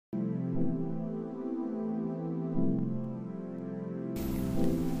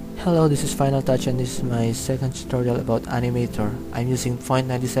Hello, this is Final Touch and this is my second tutorial about Anim8or. I'm using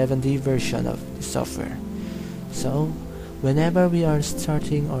 0.97D version of the software. So, whenever we are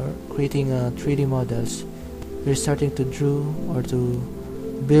starting or creating 3D models, we're starting to draw or to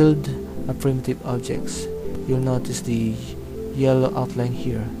build a primitive objects. You'll notice the yellow outline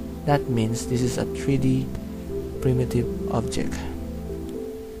here. That means this is a 3D primitive object.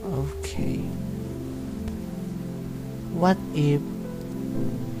 Okay. What if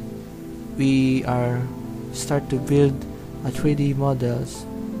we are start to build a 3D models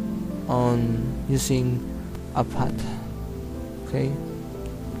on using a path? Okay,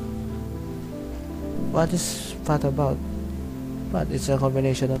 what is path about? Path is a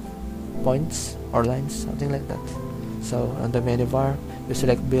combination of points or lines, something like that. So on the menu bar, you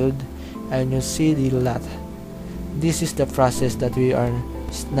select build and you see the lath. This is the process that we are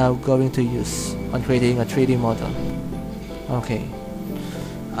now going to use on creating a 3D model. Okay.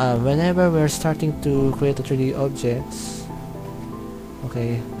 Whenever we're starting to create a 3D objects,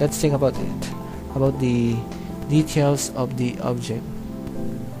 okay, let's think about it, about the details of the object.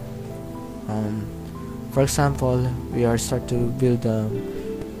 For example, we are start to build a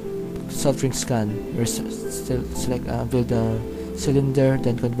soft drink can. We're still select build a cylinder,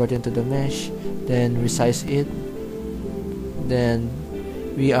 then convert it into the mesh, then resize it, then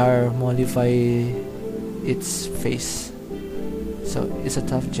we are modify its face. So it's a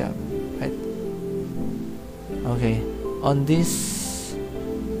tough job, right? Okay, on this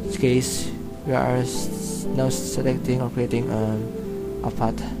case we are now selecting or creating a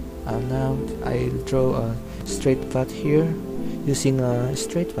path. Now I'll draw a straight path here using a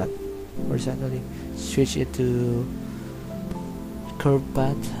straight path horizontally. Switch it to curved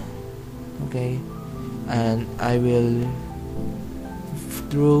path. Okay, and I will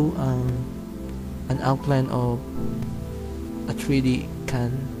draw an outline of a 3D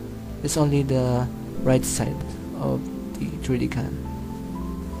can. It's only the right side of the 3D can.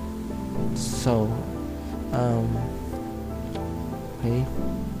 So okay,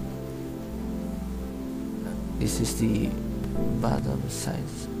 this is the bottom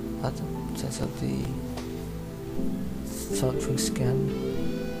sides of the soft drink can.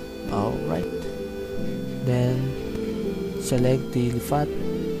 Alright, then select the path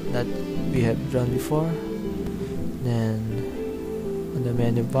that we have drawn before, then on the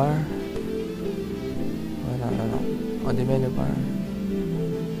menu bar, on the menu bar,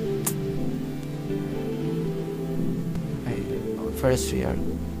 first we are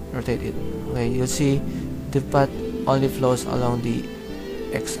rotate it. Okay, you'll see the path only flows along the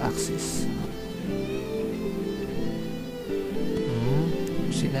x-axis.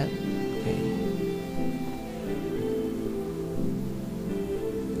 See that? Okay,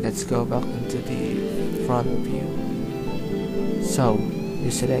 let's go back into the front view. So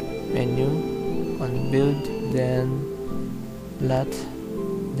you select menu on build, then lath,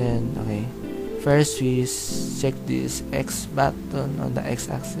 then okay, first we check this X button on the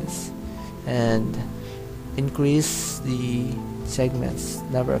x-axis and increase the segments,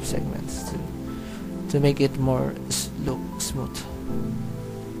 number of segments to make it more look smooth.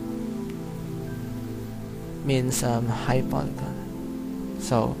 Means high polygon.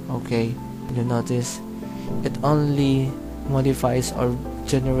 So okay, you notice it only modifies or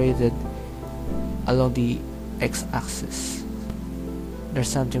generated along the x-axis. There's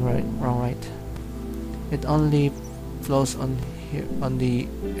something wrong, right? It only flows on here on the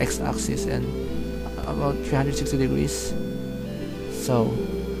x-axis and about 360 degrees. So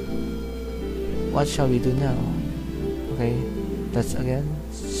what shall we do now? Okay, let's again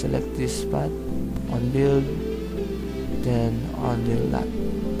select this path on build, then on the lath.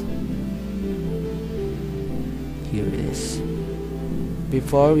 Here it is.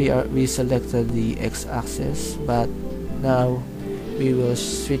 Before we selected the x-axis, but now we will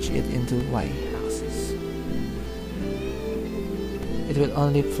switch it into y-axis. It will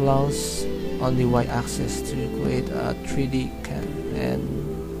only flows on the y-axis to create a 3D can, and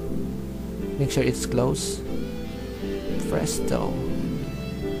make sure it's closed. Presto,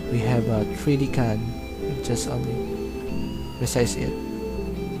 we have a 3D can. Just only resize it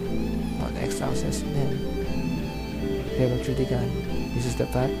on x-axis, then we have a 3D can. This is the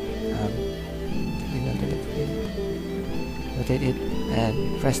path. Rotate it,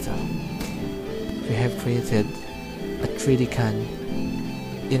 and presto, we have created a 3D can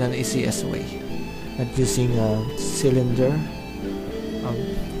in an easiest way, not using a cylinder.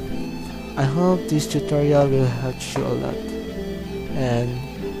 I hope this tutorial will help you a lot, and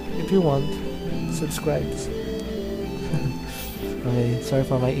if you want, subscribe. Okay, sorry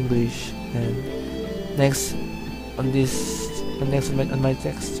for my English. And next on this And next on my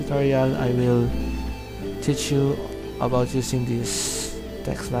text tutorial, I will teach you about using this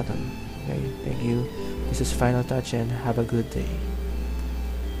text button. Okay, thank you. This is Final Touch and have a good day.